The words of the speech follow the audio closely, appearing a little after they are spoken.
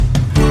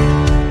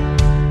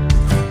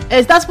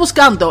¿Estás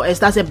buscando,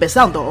 estás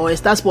empezando o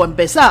estás por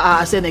empezar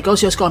a hacer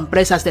negocios con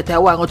empresas de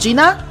Taiwán o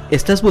China?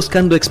 ¿Estás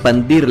buscando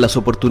expandir las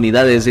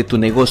oportunidades de tu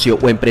negocio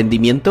o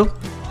emprendimiento?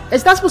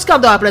 ¿Estás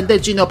buscando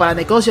aprender chino para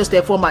negocios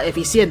de forma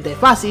eficiente,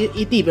 fácil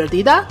y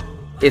divertida?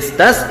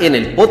 Estás en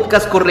el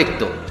podcast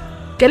correcto.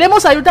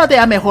 Queremos ayudarte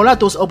a mejorar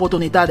tus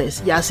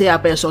oportunidades, ya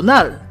sea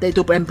personal, de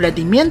tu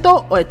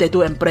emprendimiento o de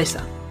tu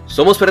empresa.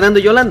 Somos Fernando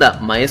y Yolanda,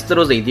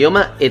 maestros de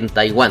idioma en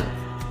Taiwán.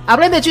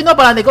 Aprende chino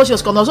para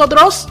negocios con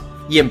nosotros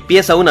y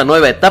empieza una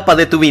nueva etapa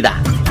de tu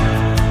vida.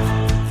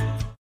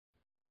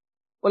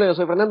 Hola, yo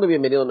soy Fernando y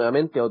bienvenido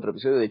nuevamente a otro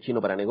episodio de Chino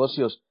para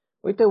Negocios.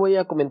 Hoy te voy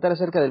a comentar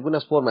acerca de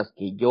algunas formas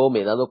que yo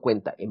me he dado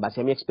cuenta, en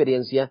base a mi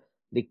experiencia,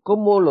 de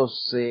cómo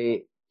los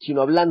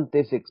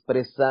chinohablantes se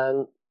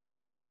expresan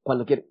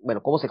cuando quieren,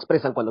 cómo se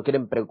expresan cuando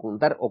quieren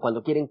preguntar o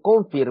cuando quieren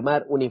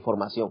confirmar una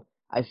información.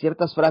 Hay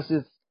ciertas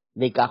frases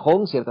de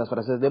cajón, ciertas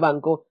frases de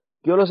banco,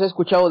 que yo los he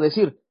escuchado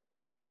decir,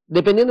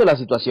 dependiendo de la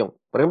situación.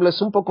 Por ejemplo,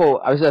 es un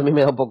poco, a veces a mí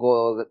me da un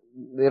poco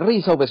de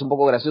risa o es un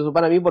poco gracioso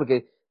para mí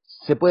porque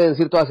se pueden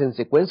decir todas en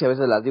secuencia, a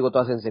veces las digo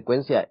todas en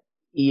secuencia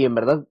y en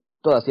verdad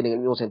todas tienen el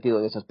mismo sentido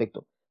en ese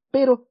aspecto.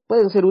 Pero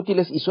pueden ser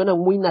útiles y suenan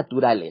muy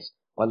naturales.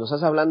 Cuando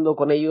estás hablando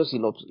con ellos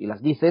y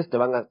las dices, te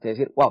van a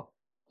decir, wow,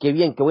 qué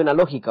bien, qué buena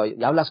lógica,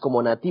 y hablas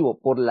como nativo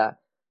por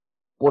la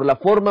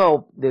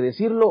forma de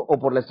decirlo o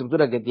por la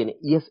estructura que tiene.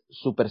 Y es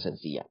súper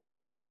sencilla.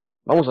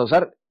 Vamos a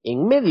usar,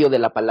 en medio de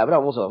la palabra,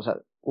 vamos a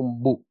usar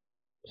un bu,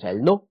 o sea,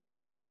 el no.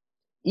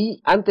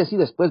 Y antes y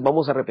después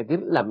vamos a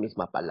repetir la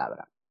misma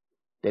palabra.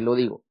 Te lo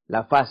digo,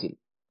 la fácil,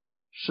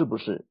 是不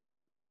是,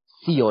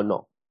 sí o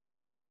no.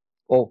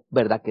 O,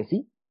 ¿verdad que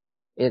sí?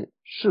 El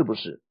是不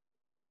是.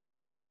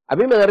 A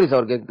mí me da risa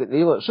porque te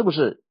digo, 是不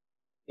是,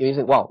 y me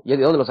dicen, wow, ¿y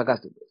de dónde lo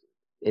sacaste?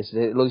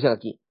 Lo dicen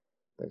aquí.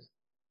 Pues,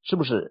 是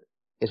不是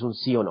es un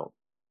sí o no.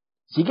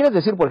 Si quieres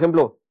decir, por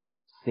ejemplo,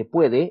 se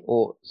puede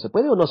o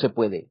no se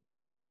puede,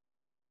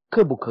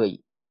 可不可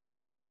以?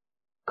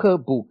 可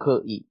不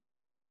可以?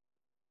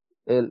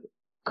 El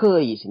可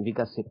以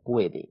significa se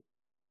puede.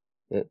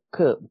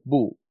 可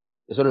不,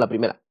 eso es la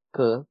primera.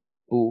 可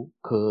不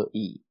可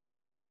以?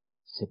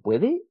 ¿Se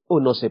puede o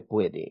no se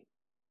puede?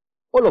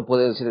 O lo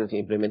puede decir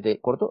simplemente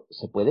corto,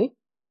 se puede,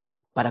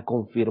 para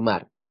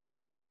confirmar.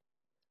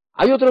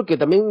 Hay otro que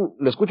también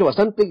lo escucho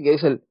bastante, que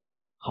es el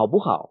好不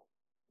好,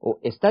 o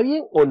 ¿está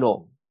bien o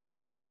no?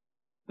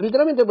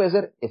 Literalmente puede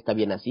ser ¿está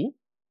bien así?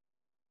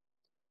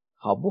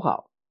 好不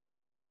好?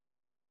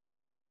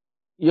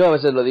 Yo a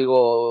veces lo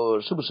digo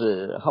是不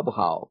是好不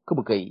好, 可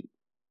不可以?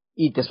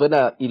 Y te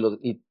suena,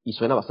 y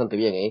suena bastante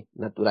bien,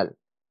 natural.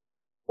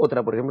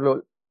 Otra, por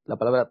ejemplo, la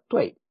palabra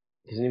对,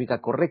 que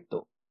significa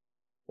correcto,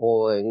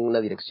 o en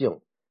una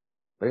dirección.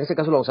 Pero en este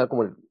caso lo vamos a usar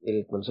como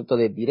el concepto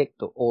de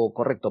directo, o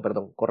correcto,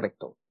 perdón,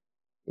 correcto.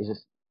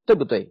 Dices, 对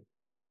不对?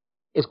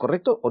 ¿Es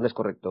correcto o no es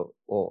correcto?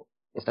 O,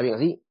 ¿está bien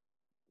así?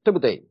 对不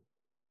对?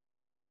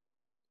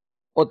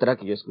 Otra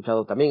que yo he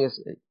escuchado también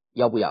es,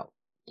 要不要?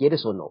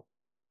 ¿Quieres o no?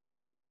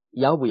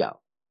 要不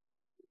要?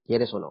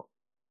 ¿Quieres o no?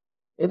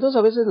 Entonces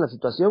a veces la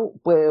situación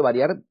puede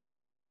variar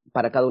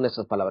para cada una de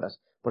estas palabras.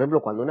 Por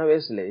ejemplo, cuando una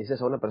vez le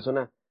dices a una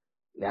persona,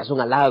 le das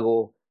un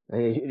halago,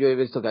 yo he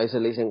visto que a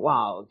veces le dicen,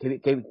 wow,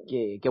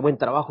 qué buen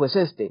trabajo es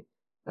este.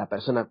 La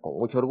persona con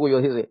mucho orgullo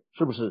dice,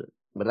 是不是?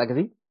 ¿Verdad que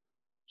sí?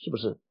 是不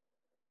是?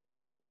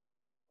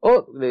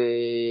 O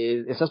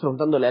estás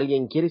preguntándole a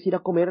alguien, ¿quieres ir a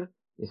comer?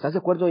 ¿Estás de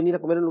acuerdo en ir a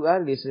comer a un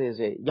lugar? Y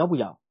dices, 要不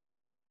要?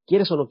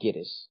 ¿Quieres o no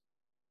quieres?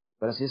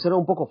 Pero si suena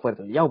un poco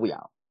fuerte, 要不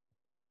要?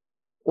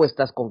 O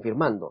estás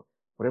confirmando.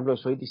 Por ejemplo,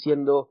 estoy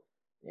diciendo,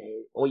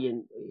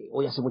 hoy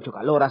hace mucho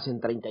calor, hacen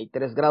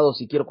 33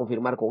 grados y quiero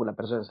confirmar con una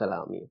persona que está al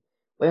lado mío.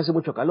 Hoy hace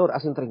mucho calor,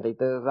 hacen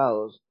 33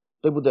 grados.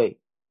 对不对?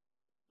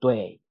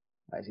 对.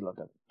 Va a decir lo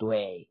otro.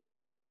 对.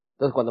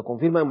 Entonces cuando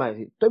confirman va a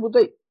decir, 对不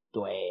对?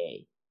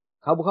 对.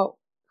 好不好?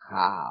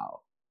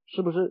 好.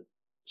 是不是?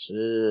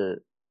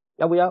 是.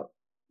 要不要?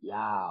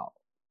 要.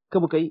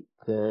 可不可以?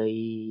 可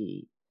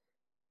以.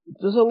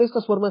 Entonces son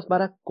estas formas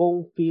para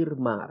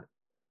confirmar.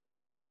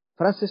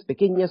 Frases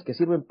pequeñas que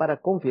sirven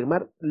para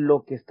confirmar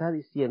lo que está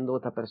diciendo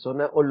otra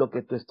persona o lo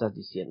que tú estás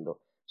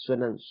diciendo.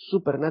 Suenan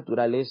súper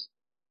naturales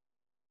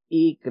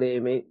y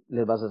créeme,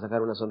 les vas a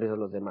sacar una sonrisa a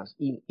los demás.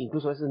 Y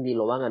incluso a veces ni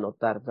lo van a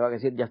notar. Te van a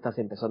decir, ya estás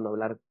empezando a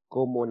hablar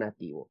como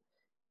nativo.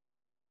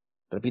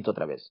 Repito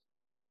otra vez.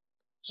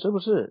 是不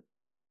是?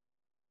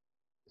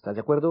 ¿Estás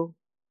de acuerdo?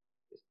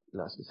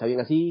 ¿Está bien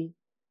así?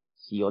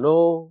 ¿Sí o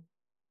no?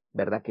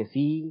 ¿Verdad que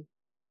sí?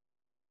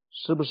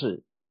 是不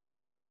是?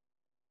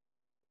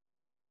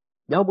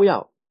 要不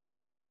要?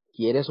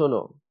 ¿Quieres o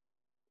no?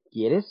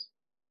 ¿Quieres?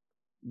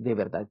 ¿De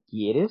verdad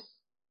quieres?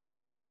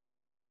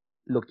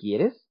 ¿Lo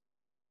quieres?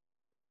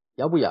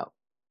 要不要?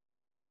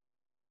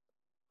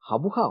 好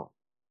不好?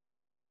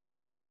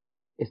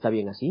 ¿Está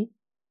bien así?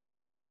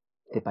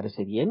 ¿Te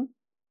parece bien?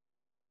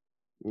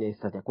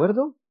 ¿Estás de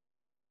acuerdo?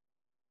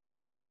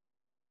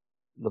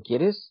 ¿Lo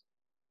quieres?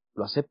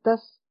 ¿Lo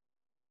aceptas?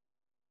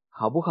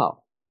 好不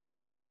好?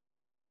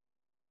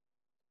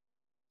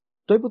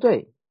 对不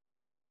对?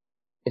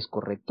 ¿Es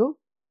correcto?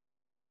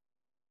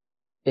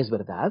 ¿Es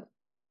verdad?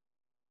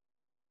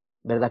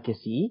 ¿Verdad que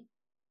sí?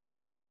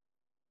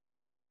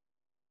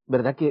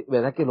 ¿Verdad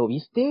que lo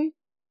viste?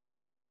 ¿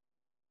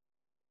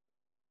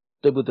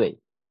对不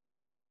对?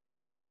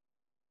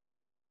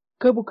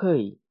 可不可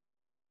以?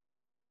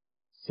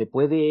 ¿Se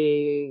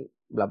puede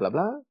bla bla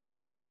bla?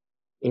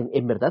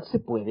 ¿En verdad se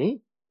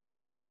puede?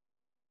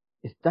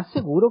 ¿Estás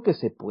seguro que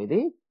se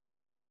puede?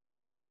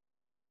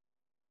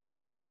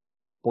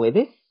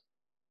 ¿Puedes?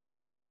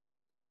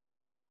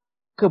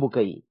 可不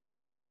可以?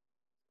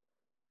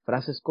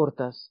 Frases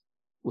cortas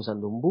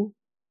usando un bu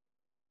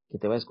que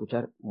te va a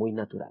escuchar muy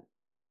natural.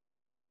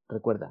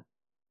 Recuerda,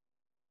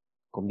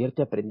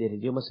 convierte aprender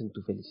idiomas en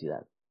tu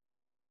felicidad.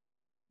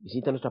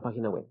 Visita nuestra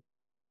página web,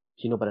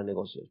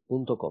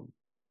 chinoparanegocios.com,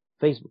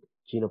 Facebook,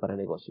 Chino para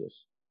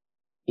Negocios,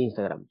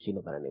 Instagram,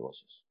 Chino para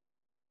Negocios.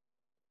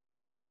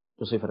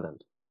 Yo soy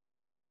Fernando.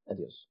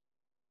 Adiós.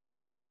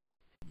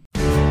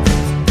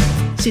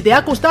 Si te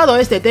ha gustado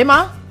este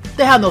tema,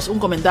 déjanos un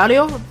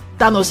comentario,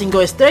 danos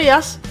 5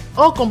 estrellas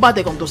o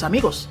comparte con tus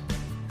amigos.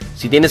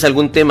 Si tienes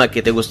algún tema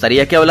que te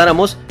gustaría que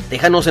habláramos,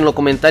 déjanos en los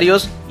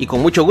comentarios y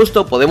con mucho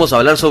gusto podemos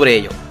hablar sobre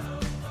ello.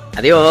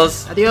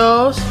 Adiós.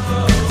 Adiós.